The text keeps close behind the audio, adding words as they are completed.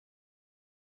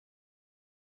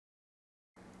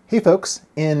Hey folks,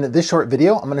 in this short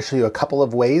video, I'm going to show you a couple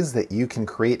of ways that you can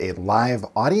create a live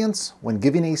audience when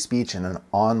giving a speech in an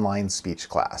online speech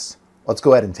class. Let's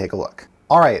go ahead and take a look.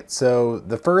 All right, so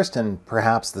the first and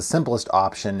perhaps the simplest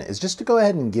option is just to go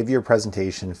ahead and give your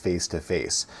presentation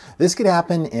face-to-face. This could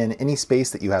happen in any space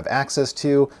that you have access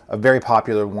to. A very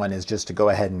popular one is just to go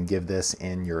ahead and give this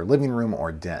in your living room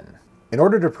or den. In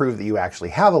order to prove that you actually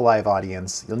have a live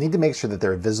audience, you'll need to make sure that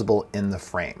they're visible in the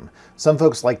frame. Some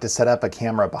folks like to set up a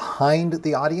camera behind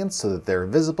the audience so that they're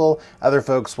visible. Other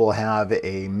folks will have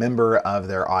a member of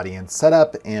their audience set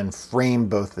up and frame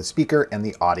both the speaker and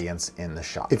the audience in the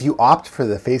shot. If you opt for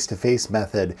the face-to-face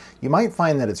method, you might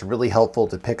find that it's really helpful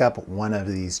to pick up one of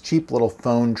these cheap little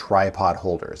phone tripod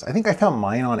holders. I think I found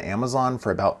mine on Amazon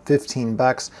for about 15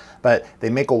 bucks, but they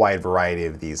make a wide variety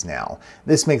of these now.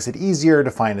 This makes it easier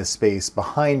to find a space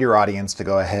behind your audience to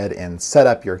go ahead and set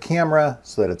up your camera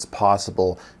so that it's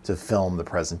possible to film the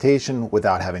presentation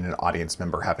without having an audience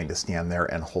member having to stand there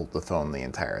and hold the phone the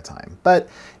entire time. But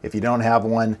if you don't have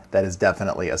one, that is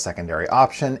definitely a secondary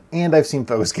option. And I've seen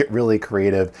folks get really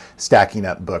creative stacking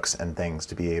up books and things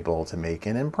to be able to make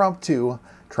an impromptu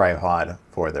tripod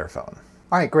for their phone.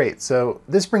 All right, great. So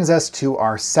this brings us to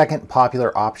our second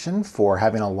popular option for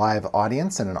having a live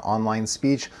audience in an online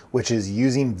speech, which is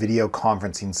using video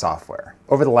conferencing software.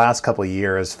 Over the last couple of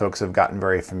years, folks have gotten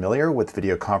very familiar with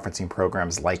video conferencing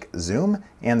programs like Zoom,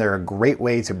 and they're a great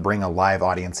way to bring a live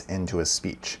audience into a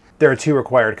speech. There are two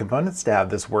required components to have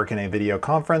this work in a video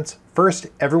conference. First,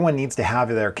 everyone needs to have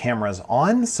their cameras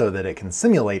on so that it can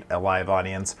simulate a live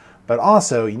audience. But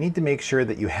also, you need to make sure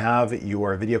that you have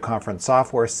your video conference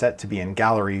software set to be in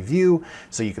gallery view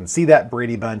so you can see that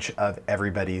Brady Bunch of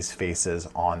everybody's faces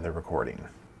on the recording.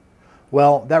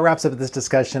 Well, that wraps up this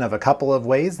discussion of a couple of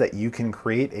ways that you can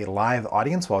create a live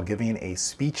audience while giving a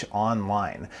speech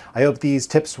online. I hope these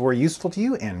tips were useful to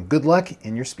you, and good luck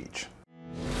in your speech.